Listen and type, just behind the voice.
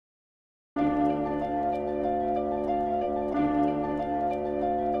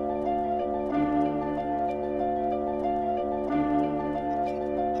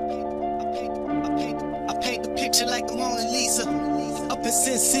picture like the Mona Lisa. Up in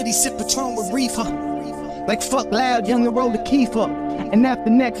Sin City, sip Patron with reefer. Like fuck loud, young and roll the Kiefer. And after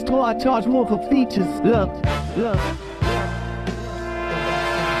next tour, I charge more for features. Look.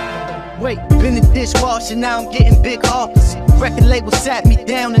 Wait, been a dishwasher, now I'm getting big offers. Record label sat me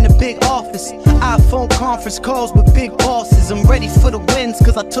down in a big office. iPhone conference calls with big bosses. I'm ready for the wins,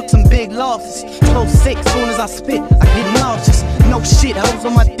 cause I took some big losses. Flow sick, soon as I spit, I get nauseous. No shit, hoes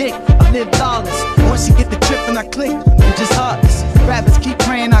on my dick, I live lawless. Once you get the trip and I click, I'm just heartless. Rappers keep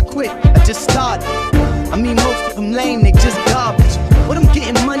praying I quit, I just started. I mean most of them lame, they just garbage. What I'm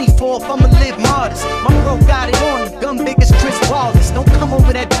getting money for if I'ma live modest? My bro got it on, the gun big as Chris Wallace. Don't come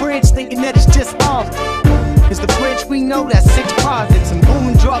over that bridge thinking that it's just off. It's the bridge we know, that's 6 projects and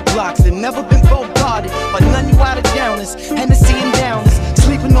booming drug blocks that never been bombarded by none you out of downers, Hennessy and downers.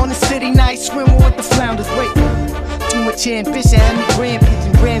 Sleeping on the city night, swimming with the flounders. Wait, too much ambition, had me grand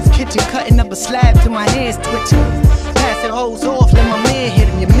pitching Graham's kitchen, cutting up a slab till my hands twitching. Passing hoes off, let my man hit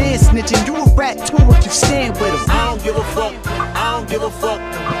him. Your man snitching, you a rat too if you stand with him. I don't give a fuck, I don't give a fuck,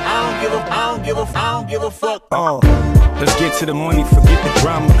 I don't give a fuck. Let's get to the money, forget the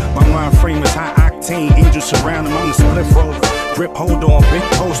drama. My mind frame is high octane, angels surround him. I'm the split roller, grip holder on big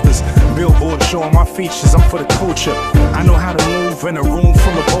posters. Billboard showing my features, I'm for the culture. I know how to move in a room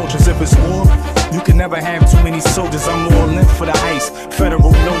full of vultures. If it's war, you can never have too many soldiers. I'm all in for the ice,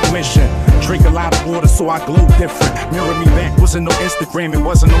 federal, no mission. Drink a lot of water so I glow different. Mirror me back, wasn't no Instagram, it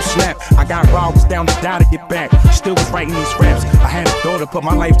wasn't no Snap. I got robbers down to die to get back. Still was writing these raps. I had a daughter, put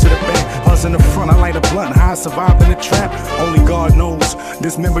my life to the back. Us in the front, I light a blunt, how I survived in the trap. Only God knows.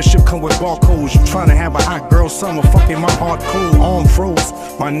 This membership come with barcodes. You trying to have a hot girl summer, fucking my heart cold. Arm froze,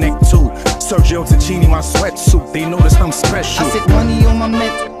 my neck too. Sergio Tacchini, my sweatsuit. They noticed I'm special. I said money on my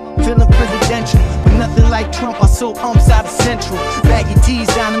mental, feeling presidential, but nothing like Trump. I sold umps out of Central. Baggy tees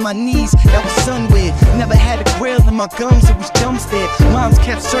down to my knees, that was sunwear. Never had a grill in my gums, it was jumps there. Moms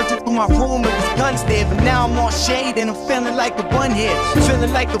kept searching for my room, it was guns there. But now I'm on shade and I'm feeling like a bun here.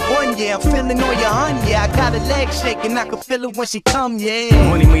 Feeling like a bun, yeah, I'm feeling on your hun, yeah. I got a leg shaking, I can feel it when she come, yeah.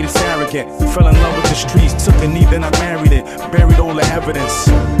 Money made us arrogant, fell in love with the streets. Took a knee, then I married it. Buried all the evidence,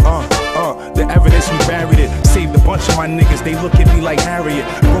 the evidence, we buried it. Saved a bunch of my niggas, they look at me like Harriet.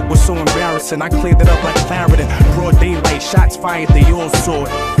 Broke was so embarrassing, I cleared it up like Clarendon. Broad daylight, shots fired, they all saw it.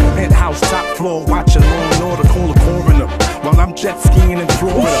 Penthouse, top floor, watching Law and Order, call a coroner. While I'm jet skiing in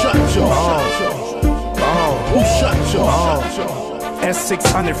Florida. Who shot y'all?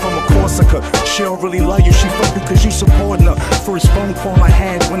 S600 from a Corsica. She don't really love you, she fuck you cause you supporting her. First phone call I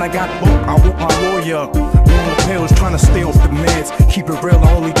had when I got booked, I woke my lawyer up. Long pills, trying to stay off the meds. Keep it real, the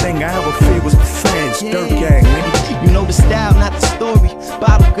only thing I ever feared was the feds. Yeah. Dirt gang, nigga. You know the style, not the story.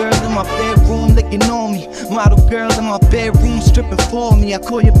 Bottle girl in my bedroom licking on me. Model girl in my bedroom stripping for me. I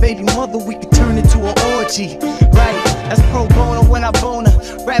call your baby mother, we could turn into an orgy. Right, that's pro bono when I bone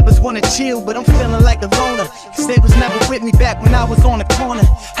her. Rappers wanna chill, but I'm feeling like a loner. Cause they was never with me back when I was on the corner.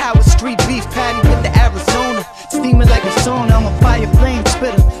 Howard Street beef patty with the Arizona. Steaming like a sauna, I'm a fire flame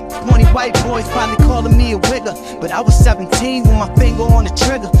spitter. 20 white boys probably calling me a wigger. But I was 17 with my finger on the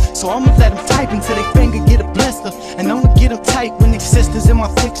trigger. So I'ma let them type until they finger get a blister. And I'ma get them tight when they sisters in my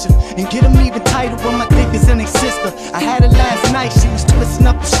picture. And get them even tighter when my dick is in they sister. I had her last night, she was twisting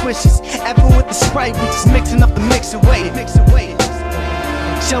up the swishes. Effing with the Sprite, we just mixing up the mix away.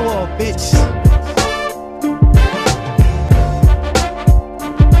 Show off, bitch.